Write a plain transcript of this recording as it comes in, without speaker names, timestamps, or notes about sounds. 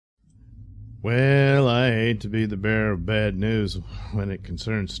Well, I hate to be the bearer of bad news when it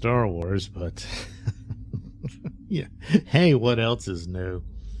concerns Star Wars, but yeah. Hey, what else is new?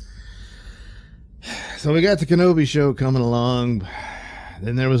 So we got the Kenobi show coming along.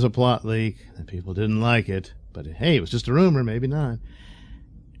 Then there was a plot leak, and people didn't like it. But hey, it was just a rumor, maybe not.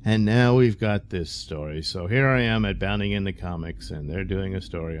 And now we've got this story. So here I am at Bounding Into Comics, and they're doing a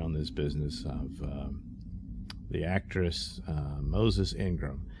story on this business of the actress Moses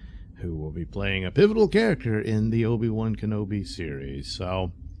Ingram, who will be playing a pivotal character in the Obi-Wan Kenobi series.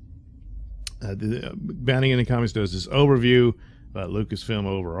 So the Bounding Into Comics does this overview about Lucasfilm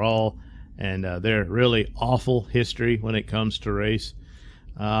overall, and their really awful history when it comes to race.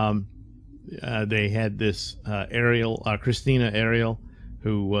 They had this Christina Ariel,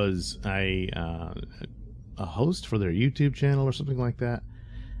 who was a host for their YouTube channel or something like that.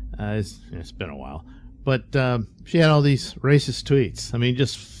 It's been a while. But she had all these racist tweets. I mean,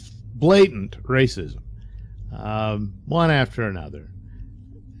 just blatant racism, one after another.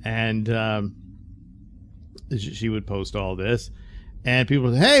 And she would post all this, and people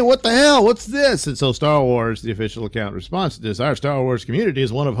would say, hey, what the hell? What's this? And so Star Wars, the official account response to this, our Star Wars community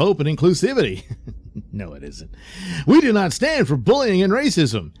is one of hope and inclusivity. No, it isn't. We do not stand for bullying and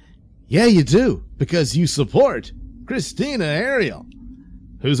racism. Yeah, you do, because you support Christina Ariel,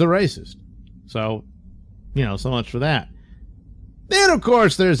 who's a racist. So, you know, so much for that. Then, of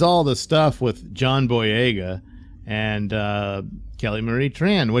course, there's all the stuff with John Boyega and Kelly Marie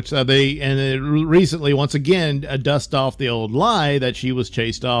Tran, which recently, once again, dust off the old lie that she was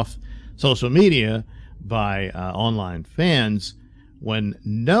chased off social media by online fans, when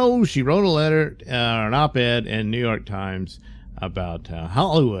no, she wrote a letter or an op-ed in New York Times about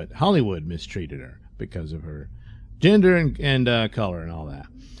Hollywood mistreated her because of her gender and color and all that.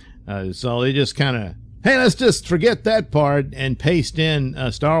 So they just kind of, hey, let's just forget that part and paste in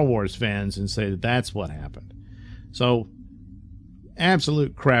Star Wars fans and say that that's what happened. So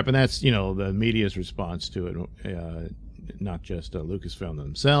absolute crap, and that's, you know, the media's response to it, not just Lucasfilm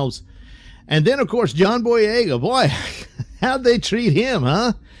themselves. And then, of course, John Boyega, boy, how'd they treat him,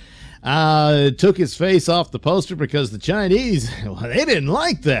 huh? Took his face off the poster because the Chinese, well, they didn't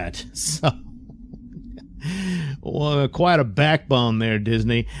like that. So, well, quite a backbone there,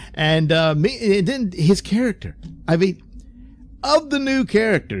 Disney. And then his character. I mean, of the new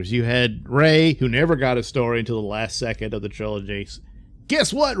characters, you had Rey, who never got a story until the last second of the trilogy.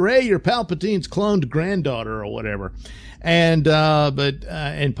 Guess what, Rey? You're Palpatine's cloned granddaughter or whatever. And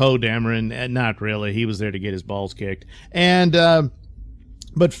and Poe Dameron, not really. He was there to get his balls kicked. And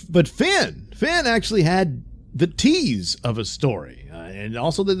but Finn actually had the tease of a story, and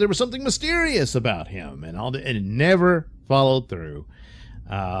also that there was something mysterious about him, and and it never followed through.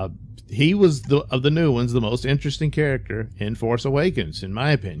 He was of the new ones the most interesting character in Force Awakens, in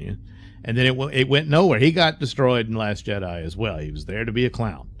my opinion. And then it went nowhere. He got destroyed in Last Jedi as well. He was there to be a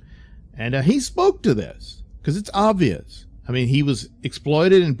clown, and he spoke to this because it's obvious. I mean, he was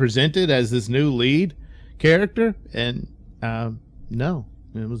exploited and presented as this new lead character, and no,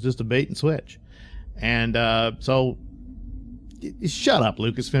 it was just a bait and switch. And so, shut up,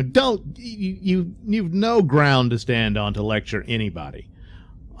 Lucasfilm. Don't you've no ground to stand on to lecture anybody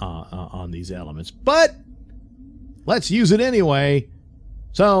on these elements, but let's use it anyway.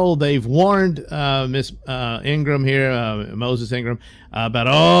 So they've warned Miss Ingram here, Moses Ingram,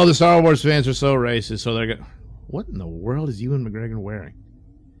 about, the Star Wars fans are so racist. So they're going, what in the world is Ewan McGregor wearing?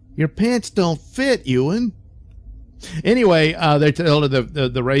 Your pants don't fit, Ewan. Anyway, they told her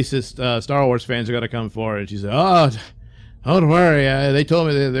the racist Star Wars fans are going to come forward. And she said, oh, don't worry. They told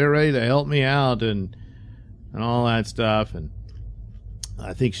me they're ready to help me out and all that stuff. And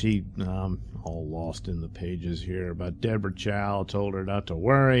I think she, all lost in the pages here, but Deborah Chow told her not to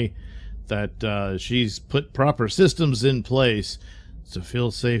worry, that she's put proper systems in place to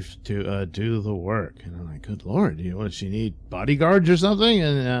feel safe to do the work. And I'm like, good Lord, does she need bodyguards or something?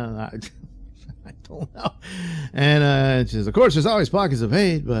 And I don't know. And she says, of course, there's always pockets of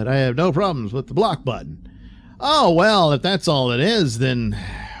hate, but I have no problems with the block button. Oh, well, if that's all it is, then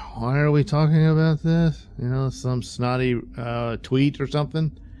why are we talking about this? Some snotty tweet or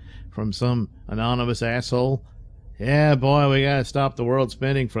something from some anonymous asshole. Yeah, boy, we got to stop the world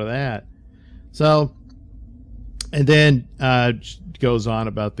spending for that. So, and then goes on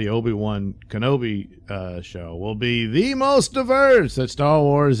about the Obi-Wan Kenobi show will be the most diverse that Star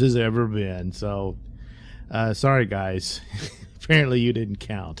Wars has ever been. So, sorry, guys. Apparently you didn't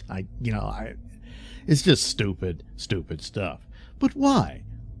count. It's just stupid stuff. But why?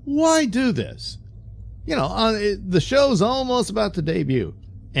 Why do this? The show's almost about to debut,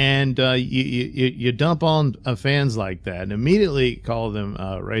 and you dump on fans like that and immediately call them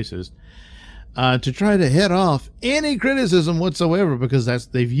racist. to try to head off any criticism whatsoever, because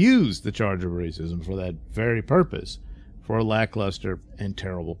they've used the charge of racism for that very purpose, for lackluster and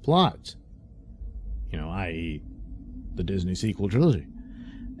terrible plots, i.e. the Disney sequel trilogy.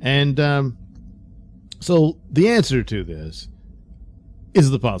 And so the answer to this is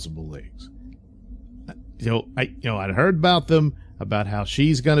the possible leaks. I'd heard about them, about how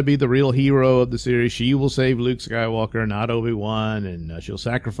she's going to be the real hero of the series. She will save Luke Skywalker, not Obi-Wan, and she'll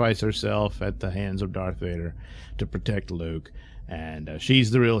sacrifice herself at the hands of Darth Vader to protect Luke. And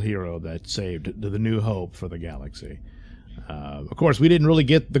she's the real hero that saved the New Hope for the galaxy. Of course, we didn't really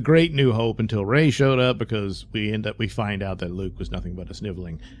get the great New Hope until Rey showed up, because we find out that Luke was nothing but a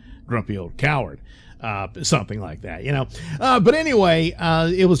sniveling, grumpy old coward. Something like that, But anyway,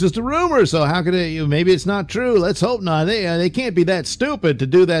 it was just a rumor, so how could it? Maybe it's not true. Let's hope not. They can't be that stupid to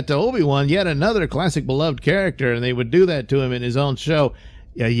do that to Obi-Wan, yet another classic beloved character, and they would do that to him in his own show.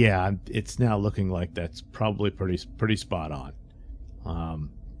 Yeah, it's now looking like that's probably pretty spot on.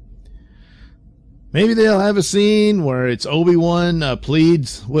 Maybe they'll have a scene where it's Obi-Wan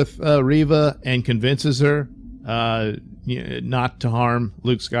pleads with Reva and convinces her not to harm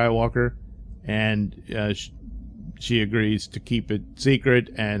Luke Skywalker. And she agrees to keep it secret,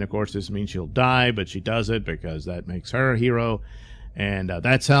 and of course this means she'll die, but she does it because that makes her a hero, and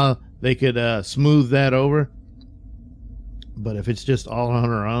that's how they could smooth that over. But if it's just all on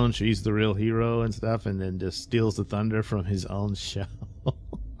her own, she's the real hero and stuff, and then just steals the thunder from his own show.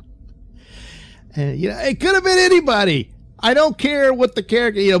 And it could have been anybody. I don't care what the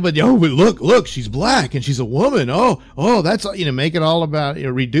character, but look, she's black and she's a woman. Oh, that's, make it all about,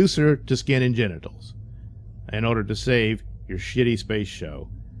 reduce her to skin and genitals in order to save your shitty space show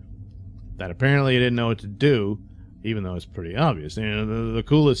that apparently you didn't know what to do, even though it's pretty obvious. The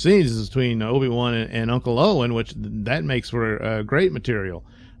coolest scenes is between Obi-Wan and Uncle Owen, which that makes for great material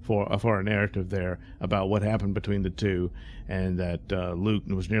for a narrative there about what happened between the two, and that Luke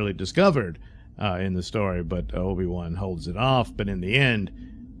was nearly discovered in the story, but Obi-Wan holds it off. But in the end,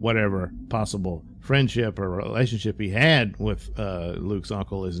 whatever possible friendship or relationship he had with Luke's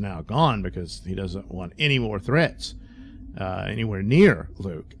uncle is now gone, because he doesn't want any more threats anywhere near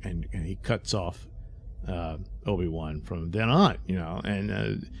Luke, and he cuts off Obi-Wan from then on.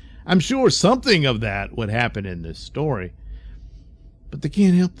 And I'm sure something of that would happen in this story, but they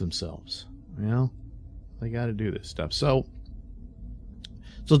can't help themselves. They got to do this stuff. So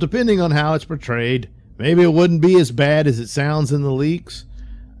depending on how it's portrayed, maybe it wouldn't be as bad as it sounds in the leaks,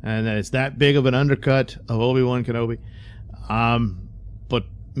 and that it's that big of an undercut of Obi-Wan Kenobi. But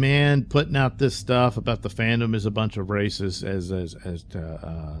man, putting out this stuff about the fandom is a bunch of racists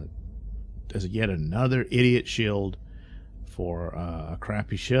as yet another idiot shield for a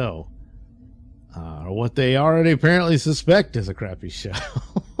crappy show, or what they already apparently suspect is a crappy show,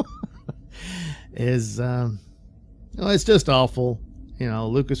 is it's just awful.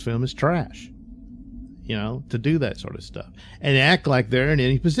 Lucasfilm is trash, to do that sort of stuff and act like they're in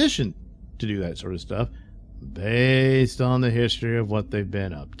any position to do that sort of stuff based on the history of what they've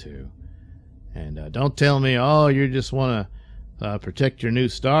been up to. And don't tell me, you just want to protect your new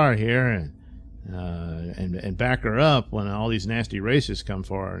star here and back her up when all these nasty racists come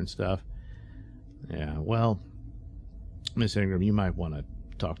for her and stuff. Yeah, well, Miss Ingram, you might want to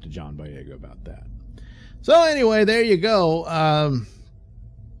talk to John Boyega about that. So anyway, there you go.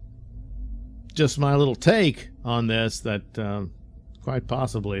 Just my little take on this, that quite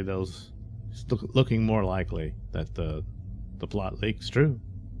possibly those looking more likely that the plot leak's true.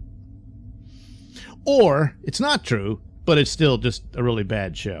 Or it's not true, but it's still just a really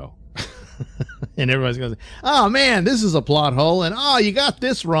bad show. And everybody's going to say, oh man, this is a plot hole, and you got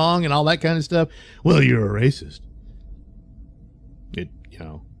this wrong, and all that kind of stuff. Well, you're a racist.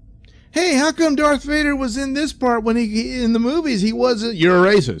 Hey, how come Darth Vader was in this part when he in the movies he wasn't? You're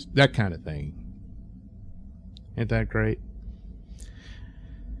a racist. That kind of thing. Ain't that great?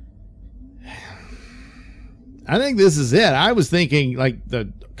 I think this is it. I was thinking like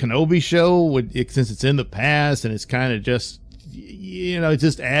the Kenobi show would, since it's in the past and it's kind of just,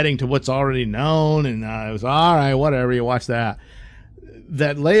 just adding to what's already known, and it was all right, whatever, you watch that.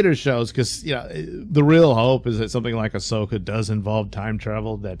 That later shows, because the real hope is that something like Ahsoka does involve time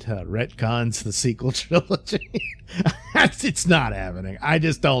travel, that retcons the sequel trilogy. It's not happening. I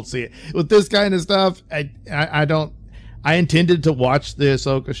just don't see it with this kind of stuff. I don't. I intended to watch the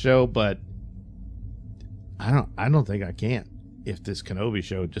Ahsoka show, but I don't think I can if this Kenobi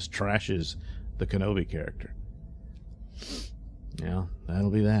show just trashes the Kenobi character.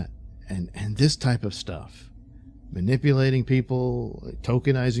 That'll be that. And this type of stuff. Manipulating people,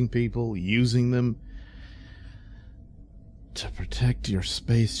 tokenizing people, using them to protect your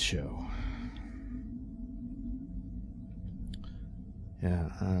space show.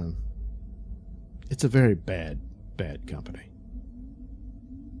 Yeah, it's a very bad company.